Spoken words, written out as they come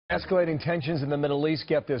Escalating tensions in the Middle East.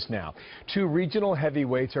 Get this now. Two regional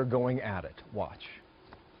heavyweights are going at it. Watch.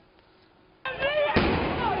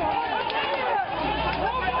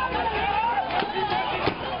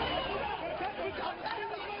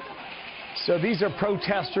 So these are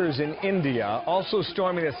protesters in India, also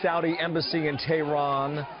storming the Saudi embassy in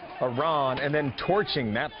Tehran, Iran, and then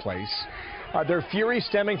torching that place. Their fury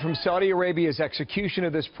stemming from Saudi Arabia's execution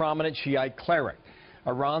of this prominent Shiite cleric.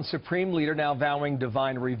 Iran's supreme leader now vowing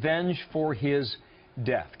divine revenge for his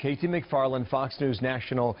death. KT McFarland, Fox News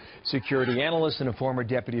national security analyst and a former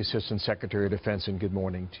Deputy Assistant Secretary of Defense, and good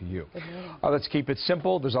morning to you. Good morning. Let's keep it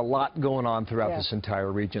simple. There's a lot going on throughout this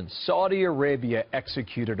entire region. Saudi Arabia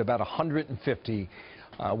executed about 150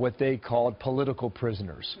 what they called political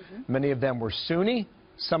prisoners. Many of them were Sunni,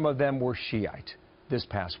 some of them were Shiite this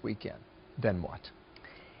past weekend. Then what?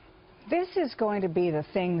 This is going to be the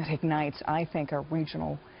thing that ignites, I think, a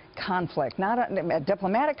regional conflict. Not a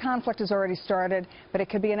diplomatic conflict has already started, but it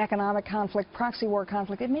could be an economic conflict, proxy war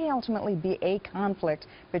conflict. It may ultimately be a conflict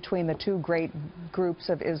between the two great groups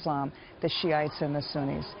of Islam, the Shiites and the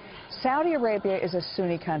Sunnis. Saudi Arabia is a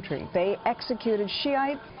Sunni country. They executed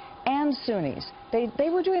Shiite and Sunnis. They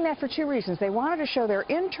were doing that for two reasons. They wanted to show their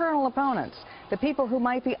internal opponents, the people who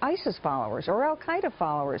might be ISIS followers or al-Qaeda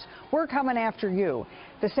followers, we're coming after you.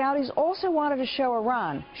 The Saudis also wanted to show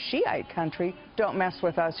Iran, Shiite country, don't mess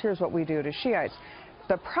with us, here's what we do to Shiites.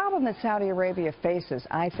 The problem that Saudi Arabia faces,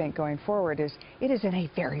 I think, going forward is it is in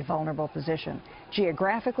a very vulnerable position.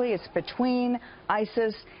 Geographically, it's between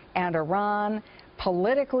ISIS and Iran.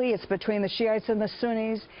 Politically, it's between the Shiites and the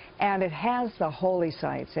Sunnis, and it has the holy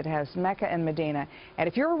sites. It has Mecca and Medina. And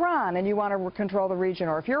if you're Iran and you want to control the region,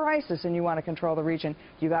 or if you're ISIS and you want to control the region,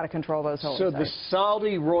 you got to control those holy sites. So the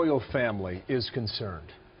Saudi royal family is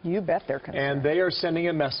concerned. You bet they're concerned. And they are sending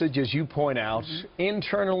a message, as you point out,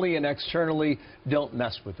 internally and externally, don't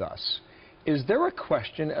mess with us. Is there a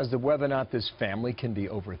question as to whether or not this family can be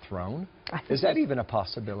overthrown? Is that even a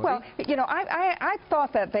possibility? Well, you know, I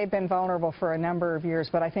thought that they've been vulnerable for a number of years,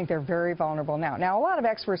 but I think they're very vulnerable now. Now, a lot of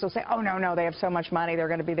experts will say, oh, no, they have so much money, they're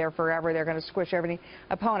going to be there forever, they're going to squish every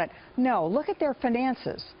opponent. No, look at their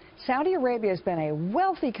finances. Saudi Arabia has been a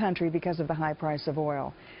wealthy country because of the high price of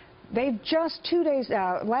oil. They've just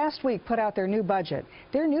last week put out their new budget.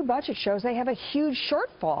 Their new budget shows they have a huge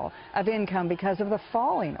shortfall of income because of the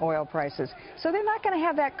falling oil prices. So they're not going to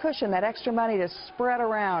have that cushion, that extra money to spread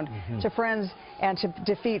around to friends and to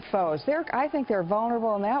defeat foes. I think they're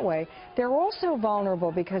vulnerable in that way. They're also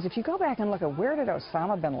vulnerable because if you go back and look at where did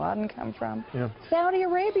Osama bin Laden come from? Yeah. Saudi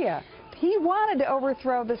Arabia. He wanted to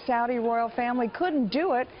overthrow the Saudi royal family, couldn't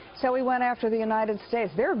do it, so he went after the United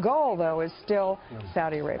States. Their goal, though, is still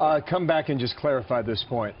Saudi Arabia. Come back and just clarify this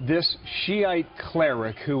point. This Shiite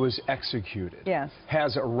cleric who was executed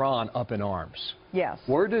has Iran up in arms. Yes.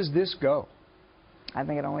 Where does this go? I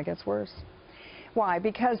think it only gets worse. Why?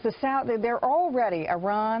 Because they're already,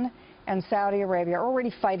 Iran and Saudi Arabia are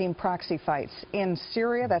already fighting proxy fights. In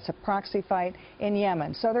Syria, that's a proxy fight. In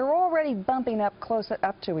Yemen. So they're already bumping up close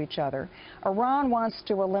up to each other. Iran wants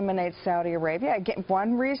to eliminate Saudi Arabia. Again,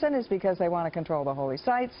 one reason is because they want to control the holy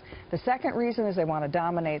sites. The second reason is they want to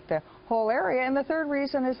dominate the whole area. And the third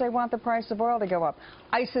reason is they want the price of oil to go up.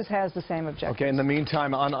 ISIS has the same objective. Okay, in the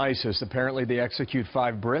meantime, on ISIS, apparently they execute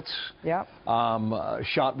 5 Brits. Yep.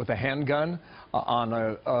 Shot with a handgun on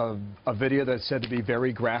a video that's said to be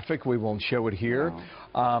very graphic. We won't show it here.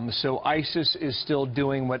 No. So ISIS is still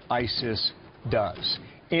doing what ISIS does.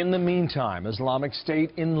 In the meantime, Islamic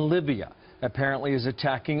State in Libya apparently is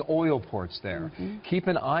attacking oil ports there. Keep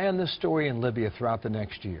an eye on this story in Libya throughout the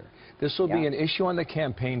next year. This will be an issue on the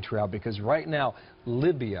campaign trail because right now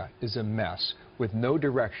Libya is a mess with no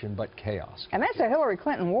direction but chaos. And that's a Hillary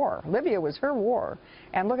Clinton war. Libya was her war.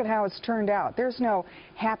 And look at how it's turned out. There's no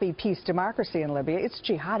happy peace democracy in Libya. It's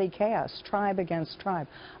jihadi chaos, tribe against tribe.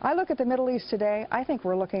 I look at the Middle East today, I think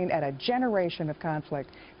we're looking at a generation of conflict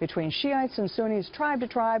between Shiites and Sunnis, tribe to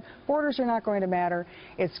tribe. Borders are not going to matter.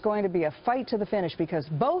 It's going to be a fight to the finish because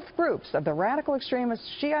both groups of the radical extremist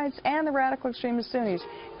Shiites and the radical extremist Sunnis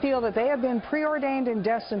feel that they have been preordained and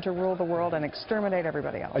destined to rule the world and exterminate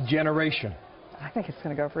everybody else. A generation. I think it's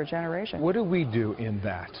going to go for a generation. What do we do in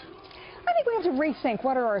that? I think we have to rethink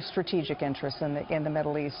what are our strategic interests in the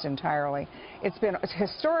Middle East entirely.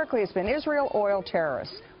 Historically, it's been Israel, oil,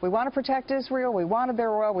 terrorists. We want to protect Israel. We wanted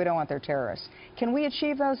their oil. We don't want their terrorists. Can we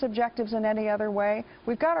achieve those objectives in any other way?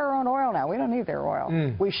 We've got our own oil now. We don't need their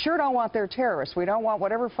oil. We sure don't want their terrorists. We don't want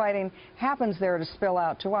whatever fighting happens there to spill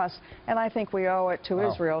out to us. And I think we owe it to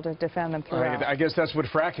Israel to defend them throughout. I guess that's what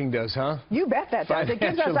fracking does, huh? You bet that does. It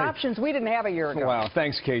gives us options we didn't have a year ago. Wow.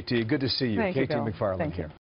 Thanks, KT. Good to see you. Thank you, KT McFarland Thank you. here.